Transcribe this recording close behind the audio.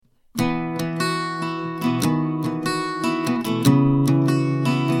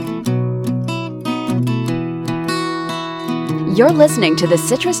You're listening to the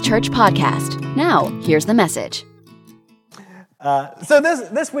Citrus Church Podcast. Now, here's the message. So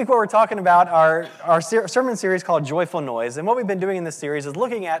this week what we're talking about our sermon series called Joyful Noise. And what we've been doing in this series is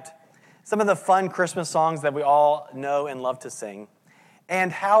looking at some of the fun Christmas songs that we all know and love to sing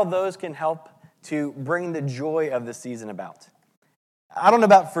and how those can help to bring the joy of the season about. I don't know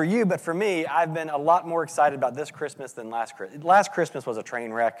about for you, but for me, I've been a lot more excited about this Christmas than last Christmas. Last Christmas was a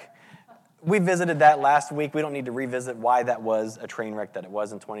train wreck. We visited that last week. We don't need to revisit why that was a train wreck that it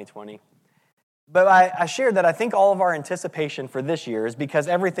was in 2020. But I shared that I think all of our anticipation for this year is because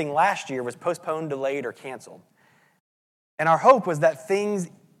everything last year was postponed, delayed, or canceled. And our hope was that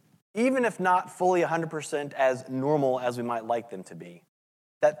things, even if not fully 100% as normal as we might like them to be,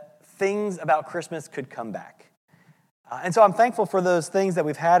 that things about Christmas could come back. And so I'm thankful for those things that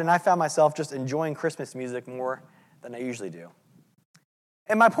we've had, and I found myself just enjoying Christmas music more than I usually do.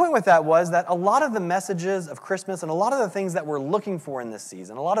 And my point with that was that a lot of the messages of Christmas and a lot of the things that we're looking for in this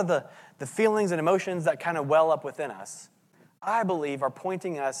season, a lot of the feelings and emotions that kind of well up within us, I believe are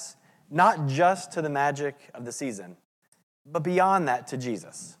pointing us not just to the magic of the season, but beyond that to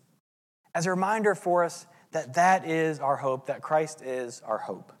Jesus. As a reminder for us that that is our hope, that Christ is our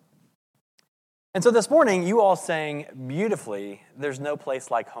hope. And so this morning, you all sang beautifully, "There's No Place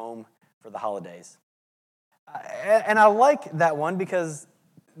Like Home" for the holidays. And I like that one because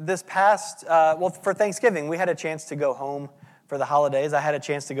this past, for Thanksgiving, we had a chance to go home for the holidays. I had a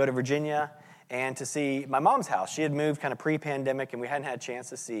chance to go to Virginia and to see my mom's house. She had moved kind of pre-pandemic, and we hadn't had a chance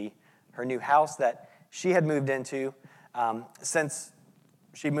to see her new house that she had moved into since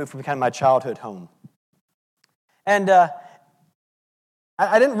she moved from kind of my childhood home. And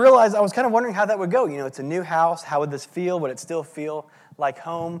I didn't realize, I was kind of wondering how that would go. You know, it's a new house. How would this feel? Would it still feel like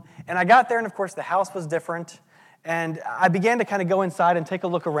home? And I got there, and of course, the house was different. And I began to kind of go inside and take a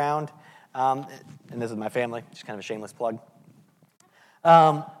look around. And this is my family, just kind of a shameless plug.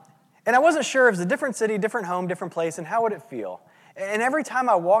 And I wasn't sure if it was a different city, different home, different place, and how would it feel? And every time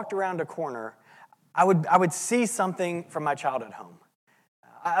I walked around a corner, I would see something from my childhood home.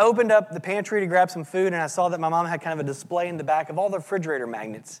 I opened up the pantry to grab some food, and I saw that my mom had kind of a display in the back of all the refrigerator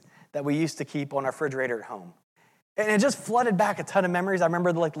magnets that we used to keep on our refrigerator at home. And it just flooded back a ton of memories. I remember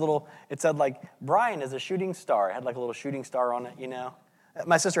it said Brian is a shooting star. It had like a little shooting star on it, you know.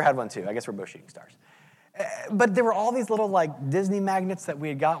 My sister had one too. I guess we're both shooting stars. But there were all these little Disney magnets that we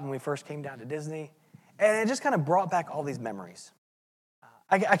had got when we first came down to Disney. And it just kind of brought back all these memories.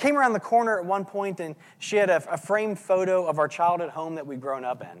 I came around the corner at one point, and she had a framed photo of our childhood home that we'd grown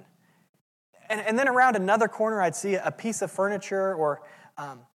up in. And then around another corner, I'd see a piece of furniture or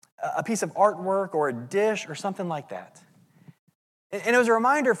a piece of artwork or a dish or something like that. And it was a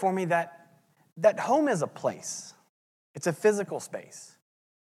reminder for me that home is a place. It's a physical space.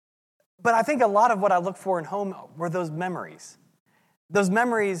 But I think a lot of what I look for in home were those memories. Those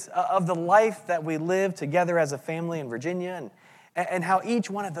memories of the life that we lived together as a family in Virginia and how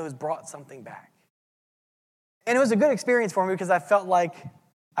each one of those brought something back. And it was a good experience for me because I felt like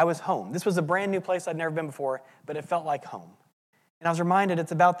I was home. This was a brand new place I'd never been before, but it felt like home. And I was reminded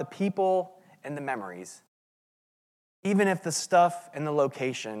it's about the people and the memories, even if the stuff and the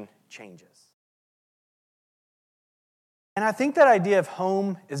location changes. And I think that idea of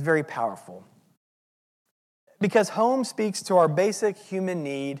home is very powerful because home speaks to our basic human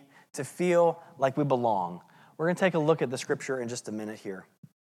need to feel like we belong. We're going to take a look at the scripture in just a minute here.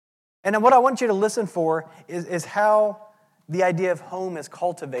 And what I want you to listen for is how the idea of home is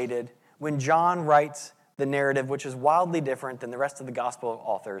cultivated when John writes the narrative, which is wildly different than the rest of the gospel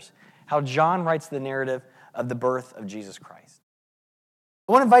authors, how John writes the narrative of the birth of Jesus Christ.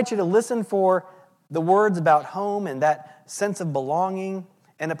 I want to invite you to listen for the words about home and that sense of belonging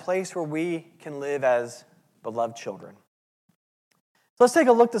and a place where we can live as beloved children. So let's take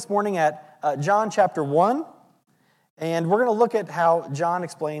a look this morning at John chapter 1, and we're going to look at how John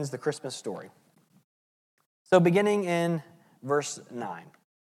explains the Christmas story. So beginning in verse 9.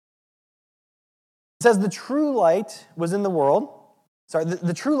 It says, the true light was in the world.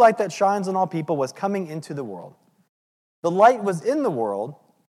 The true light that shines on all people was coming into the world. The light was in the world,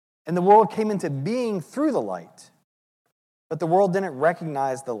 and the world came into being through the light. But the world didn't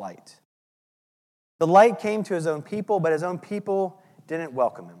recognize the light. The light came to his own people, but his own people didn't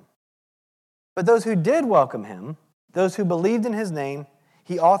welcome him. But those who did welcome him, those who believed in his name,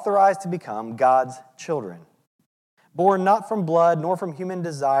 he authorized to become God's children, born not from blood, nor from human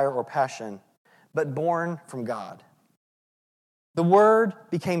desire or passion, but born from God. The Word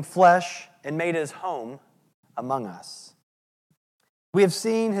became flesh and made his home among us. We have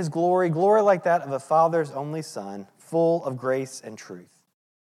seen his glory, glory like that of a Father's only Son, full of grace and truth.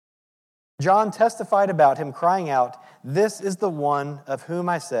 John testified about him, crying out, "This is the one of whom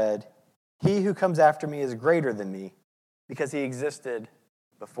I said, 'He who comes after me is greater than me, because he existed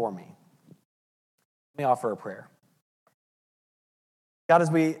before me.'" Let me offer a prayer. God, as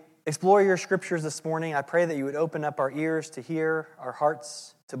we explore your scriptures this morning, I pray that you would open up our ears to hear, our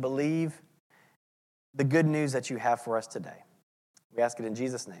hearts to believe the good news that you have for us today. We ask it in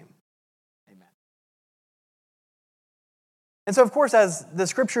Jesus' name. Amen. And so, of course, as the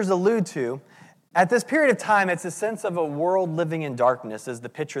scriptures allude to, at this period of time, it's a sense of a world living in darkness is the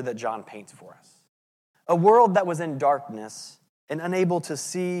picture that John paints for us. A world that was in darkness and unable to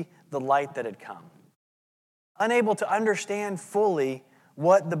see the light that had come. Unable to understand fully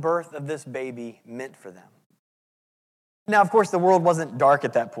what the birth of this baby meant for them. Now, of course, the world wasn't dark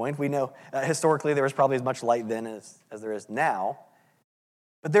at that point. We know historically there was probably as much light then as there is now.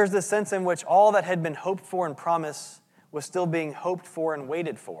 But there's this sense in which all that had been hoped for and promised was still being hoped for and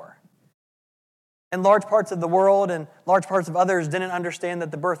waited for. And large parts of the world and large parts of others didn't understand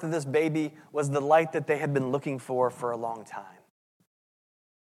that the birth of this baby was the light that they had been looking for a long time.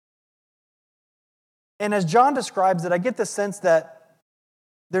 And as John describes it, I get the sense that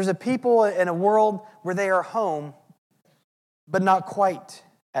there's a people in a world where they are home, but not quite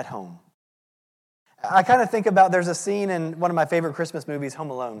at home. I kind of think about, there's a scene in one of my favorite Christmas movies, Home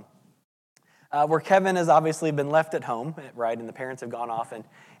Alone, where Kevin has obviously been left at home, right, and the parents have gone off, and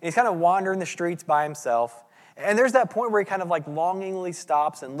he's kind of wandering the streets by himself. And there's that point where he kind of like longingly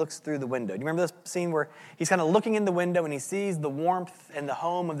stops and looks through the window. Do you remember this scene where he's kind of looking in the window and he sees the warmth and the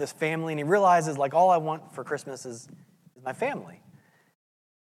home of this family, and he realizes, like, all I want for Christmas is my family.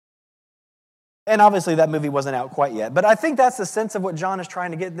 And obviously that movie wasn't out quite yet. But I think that's the sense of what John is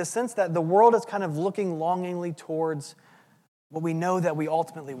trying to get, the sense that the world is kind of looking longingly towards what we know that we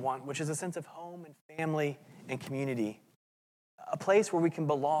ultimately want, which is a sense of home and family and community, a place where we can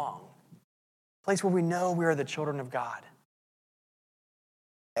belong, a place where we know we are the children of God.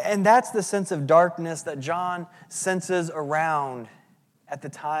 And that's the sense of darkness that John senses around at the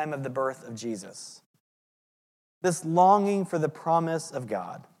time of the birth of Jesus. This longing for the promise of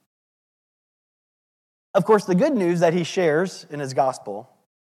God. Of course, the good news that he shares in his gospel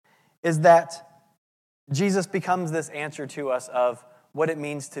is that Jesus becomes this answer to us of what it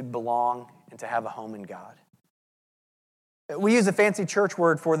means to belong and to have a home in God. We use a fancy church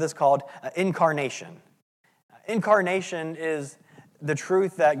word for this called incarnation. Incarnation is the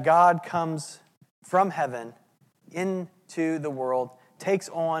truth that God comes from heaven into the world, takes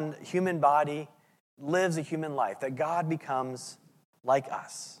on human body, lives a human life, that God becomes like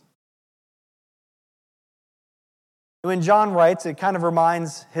us. When John writes, it kind of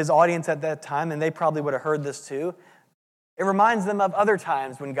reminds his audience at that time, and they probably would have heard this too, it reminds them of other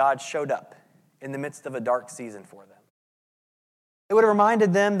times when God showed up in the midst of a dark season for them. It would have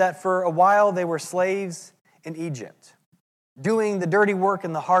reminded them that for a while they were slaves in Egypt, doing the dirty work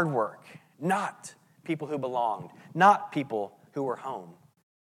and the hard work, not people who belonged, not people who were home.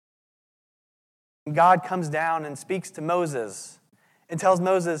 God comes down and speaks to Moses and tells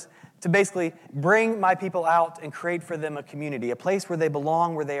Moses to basically bring my people out and create for them a community, a place where they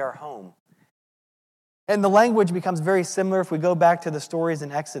belong, where they are home. And the language becomes very similar if we go back to the stories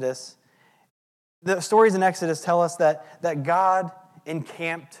in Exodus. The stories in Exodus tell us that God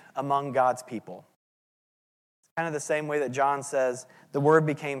encamped among God's people. It's kind of the same way that John says, the Word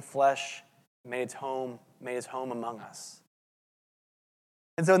became flesh, made his home among us.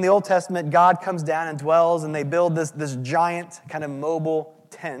 And so in the Old Testament, God comes down and dwells, and they build this giant kind of mobile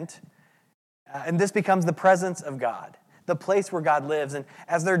tent. And this becomes the presence of God, the place where God lives. And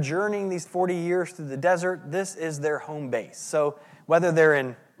as they're journeying these 40 years through the desert, this is their home base. So whether they're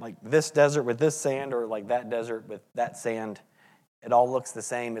in like this desert with this sand or like that desert with that sand, it all looks the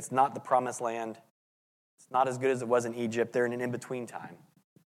same. It's not the promised land. It's not as good as it was in Egypt. They're in an in-between time.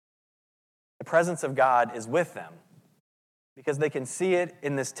 The presence of God is with them because they can see it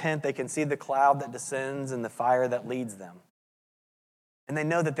in this tent. They can see the cloud that descends and the fire that leads them. And they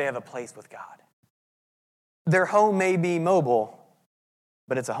know that they have a place with God. Their home may be mobile,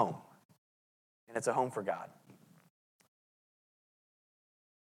 but it's a home. And it's a home for God.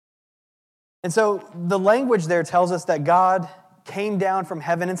 And so the language there tells us that God came down from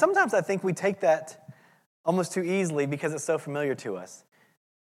heaven. And sometimes I think we take that almost too easily because it's so familiar to us.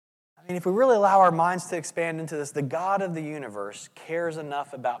 I mean, if we really allow our minds to expand into this, the God of the universe cares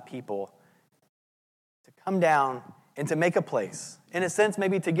enough about people to come down and to make a place, in a sense,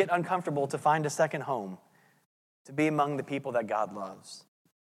 maybe to get uncomfortable, to find a second home, to be among the people that God loves.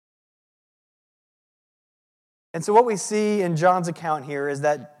 And so what we see in John's account here is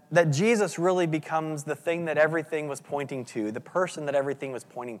that Jesus really becomes the thing that everything was pointing to, the person that everything was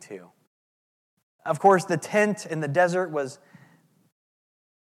pointing to. Of course, the tent in the desert was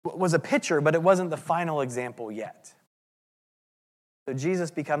a picture, but it wasn't the final example yet. So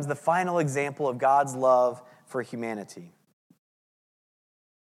Jesus becomes the final example of God's love for humanity.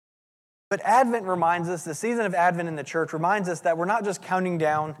 But Advent reminds us, the season of Advent in the church reminds us that we're not just counting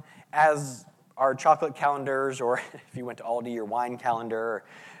down as our chocolate calendars, or if you went to Aldi, your wine calendar,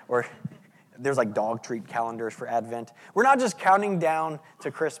 or there's like dog treat calendars for Advent. We're not just counting down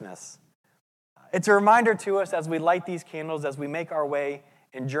to Christmas. It's a reminder to us as we light these candles, as we make our way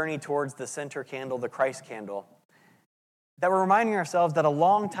and journey towards the center candle, the Christ candle, that we're reminding ourselves that a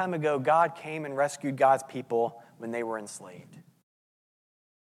long time ago, God came and rescued God's people when they were enslaved.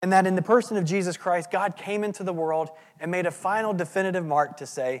 And that in the person of Jesus Christ, God came into the world and made a final definitive mark to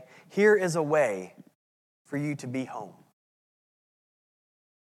say, here is a way for you to be home.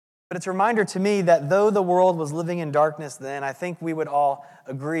 But it's a reminder to me that though the world was living in darkness then, I think we would all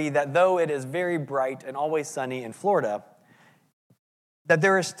agree that though it is very bright and always sunny in Florida, that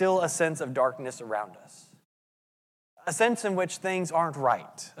there is still a sense of darkness around us. A sense in which things aren't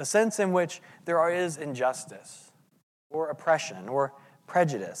right. A sense in which there is injustice or oppression or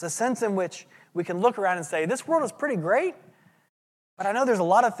prejudice. A sense in which we can look around and say, this world is pretty great, but I know there's a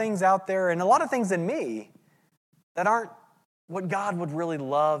lot of things out there and a lot of things in me that aren't what God would really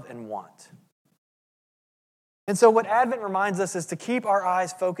love and want. And so what Advent reminds us is to keep our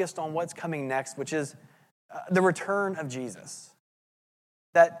eyes focused on what's coming next, which is the return of Jesus.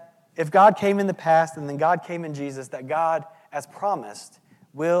 That if God came in the past and then God came in Jesus, that God, as promised,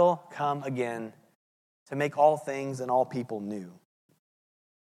 will come again to make all things and all people new.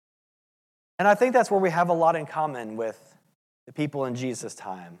 And I think that's where we have a lot in common with the people in Jesus'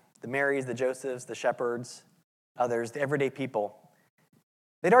 time. The Marys, the Josephs, the shepherds, others, the everyday people.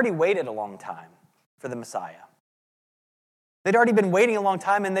 They'd already waited a long time for the Messiah. They'd already been waiting a long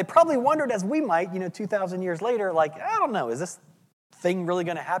time, and they probably wondered, as we might, 2,000 years later, like, I don't know, is this thing really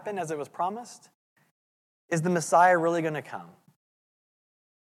going to happen as it was promised? Is the Messiah really going to come?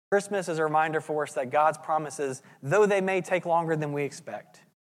 Christmas is a reminder for us that God's promises, though they may take longer than we expect,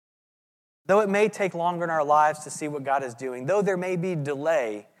 though it may take longer in our lives to see what God is doing, though there may be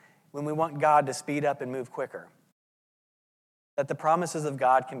delay when we want God to speed up and move quicker, that the promises of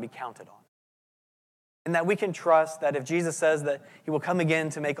God can be counted on. And that we can trust that if Jesus says that he will come again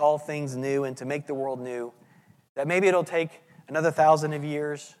to make all things new and to make the world new, that maybe it'll take another 1,000 of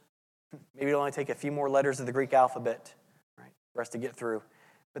years, maybe it'll only take a few more letters of the Greek alphabet, right, for us to get through,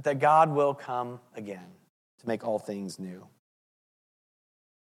 but that God will come again to make all things new.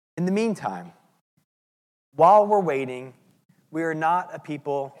 In the meantime, while we're waiting, we are not a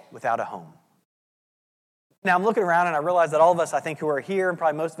people without a home. Now, I'm looking around and I realize that all of us, I think, who are here and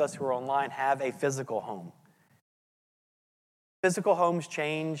probably most of us who are online have a physical home. Physical homes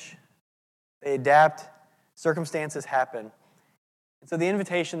change, they adapt, circumstances happen. And so the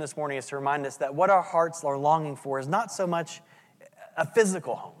invitation this morning is to remind us that what our hearts are longing for is not so much a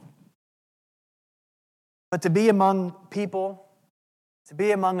physical home, but to be among people, to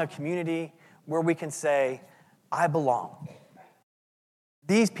be among a community where we can say, I belong.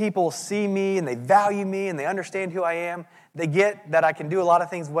 These people see me and they value me and they understand who I am. They get that I can do a lot of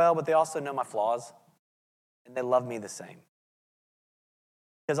things well, but they also know my flaws and they love me the same.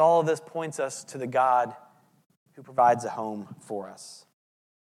 Because all of this points us to the God who provides a home for us.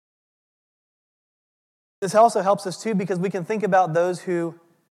 This also helps us too because we can think about those who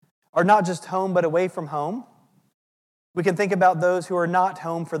are not just home but away from home. We can think about those who are not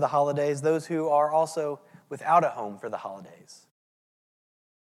home for the holidays, those who are also without a home for the holidays.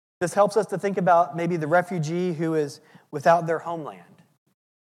 This helps us to think about maybe the refugee who is without their homeland,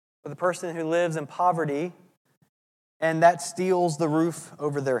 or the person who lives in poverty and that steals the roof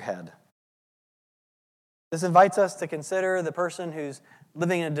over their head. This invites us to consider the person who's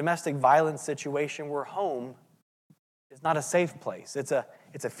living in a domestic violence situation where home is not a safe place. It's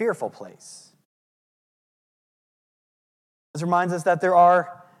a fearful place. This reminds us that there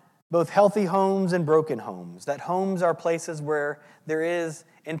are both healthy homes and broken homes, that homes are places where there is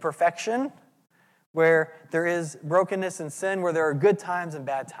imperfection, where there is brokenness and sin, where there are good times and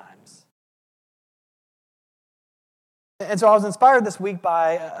bad times. And so I was inspired this week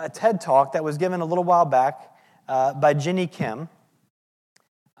by a TED Talk that was given a little while back by Jenny Kim.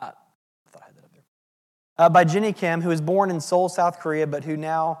 By Jenny Kim, who was born in Seoul, South Korea, but who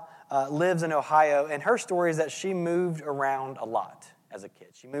now lives in Ohio. And her story is that she moved around a lot as a kid.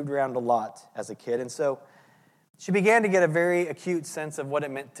 She moved around a lot as a kid. And so she began to get a very acute sense of what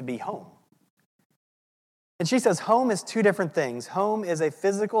it meant to be home. And she says home is two different things. Home is a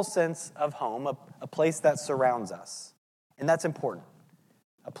physical sense of home, a place that surrounds us. And that's important.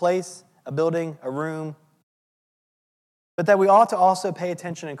 A place, a building, a room, but that we ought to also pay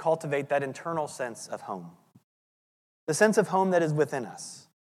attention and cultivate that internal sense of home. The sense of home that is within us.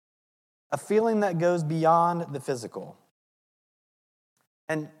 A feeling that goes beyond the physical.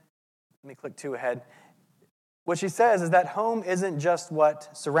 And let me click 2 ahead. What she says is that home isn't just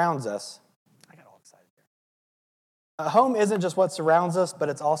what surrounds us. I got all excited there. Home isn't just what surrounds us, but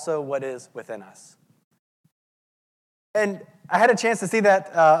it's also what is within us. And I had a chance to see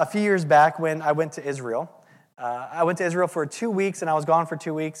that a few years back when I went to Israel. I went to Israel for 2 weeks, and I was gone for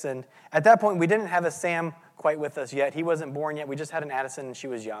 2 weeks. And at that point, we didn't have a Sam quite with us yet. He wasn't born yet. We just had an Addison, and she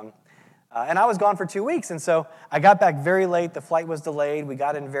was young. And I was gone for 2 weeks, and so I got back very late. The flight was delayed. We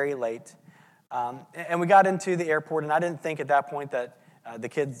got in very late. And we got into the airport, and I didn't think at that point that the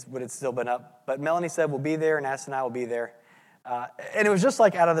kids would have still been up. But Melanie said, we'll be there, and Addison and I will be there. And it was just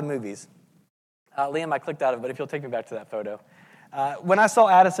like out of the movies. Liam, I clicked out of it, but if you'll take me back to that photo. When I saw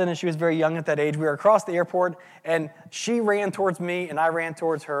Addison, and she was very young at that age, we were across the airport, and she ran towards me, and I ran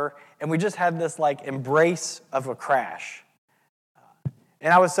towards her, and we just had this like embrace of a crash.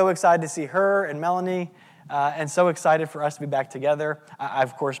 And I was so excited to see her and Melanie, and so excited for us to be back together. I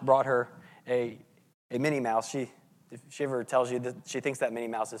of course, brought her a Minnie Mouse. If she ever tells you that she thinks that Minnie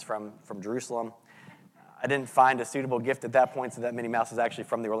Mouse is from Jerusalem. I didn't find a suitable gift at that point, so that Minnie Mouse is actually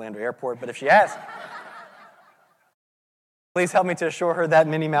from the Orlando airport. But if she asks, please help me to assure her that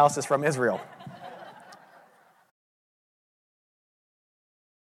Minnie Mouse is from Israel.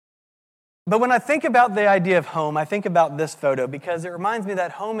 But when I think about the idea of home, I think about this photo because it reminds me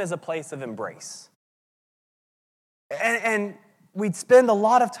that home is a place of embrace. And we'd spend a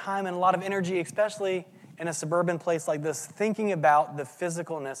lot of time and a lot of energy, especially in a suburban place like this, thinking about the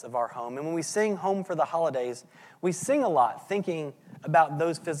physicalness of our home. And when we sing Home for the Holidays, we sing a lot thinking about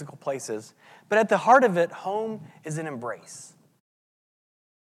those physical places. But at the heart of it, home is an embrace.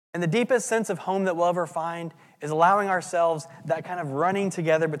 And the deepest sense of home that we'll ever find is allowing ourselves that kind of running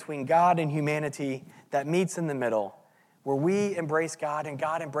together between God and humanity that meets in the middle, where we embrace God and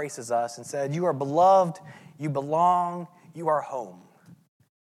God embraces us and said, you are beloved, you belong, you are home.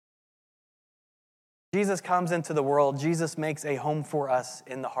 Jesus comes into the world. Jesus makes a home for us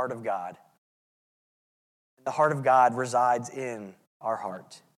in the heart of God. The heart of God resides in our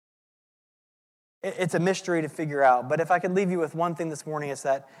heart. It's a mystery to figure out, but if I could leave you with one thing this morning, it's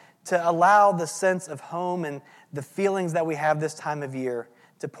that to allow the sense of home and the feelings that we have this time of year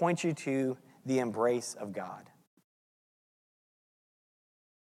to point you to the embrace of God.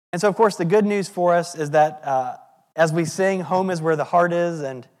 And so, of course, the good news for us is that as we sing, home is where the heart is,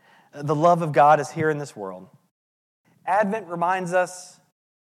 and the love of God is here in this world. Advent reminds us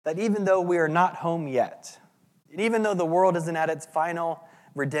that even though we are not home yet, and even though the world isn't at its final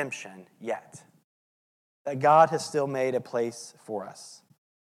redemption yet, that God has still made a place for us.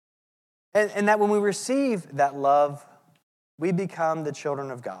 And that when we receive that love, we become the children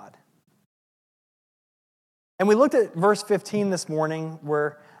of God. And we looked at verse 15 this morning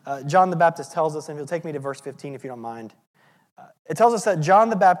where John the Baptist tells us, and you'll take me to verse 15 if you don't mind. It tells us that John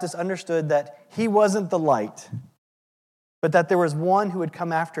the Baptist understood that he wasn't the light, but that there was one who would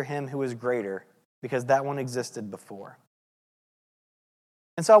come after him who was greater, because that one existed before.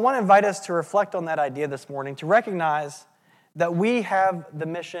 And so I want to invite us to reflect on that idea this morning, to recognize that we have the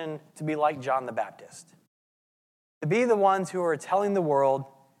mission to be like John the Baptist, to be the ones who are telling the world,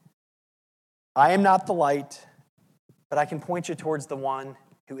 I am not the light, but I can point you towards the one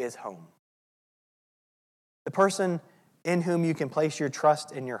who is home, the person in whom you can place your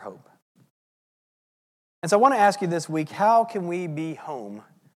trust and your hope. And so I want to ask you this week, how can we be home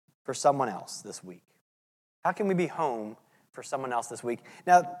for someone else this week? How can we be home for someone else this week?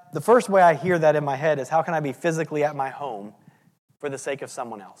 Now, the first way I hear that in my head is, how can I be physically at my home for the sake of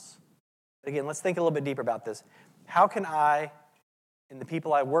someone else? But again, let's think a little bit deeper about this. How can I, and the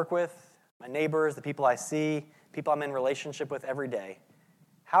people I work with, my neighbors, the people I see, people I'm in relationship with every day,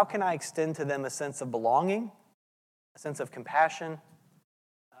 how can I extend to them a sense of belonging, a sense of compassion,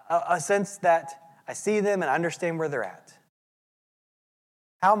 a sense that I see them and understand where they're at?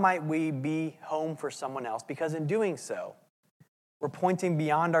 How might we be home for someone else? Because in doing so, we're pointing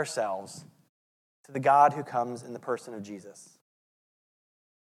beyond ourselves to the God who comes in the person of Jesus.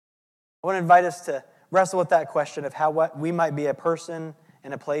 I want to invite us to wrestle with that question of how we might be a person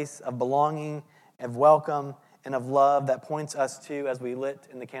in a place of belonging, of welcome, and of love that points us to, as we lit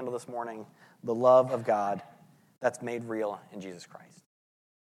in the candle this morning, the love of God that's made real in Jesus Christ.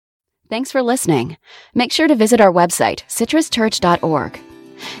 Thanks for listening. Make sure to visit our website, citruschurch.org.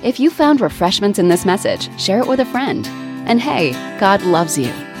 If you found refreshments in this message, share it with a friend. And hey, God loves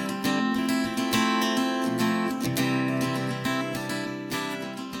you.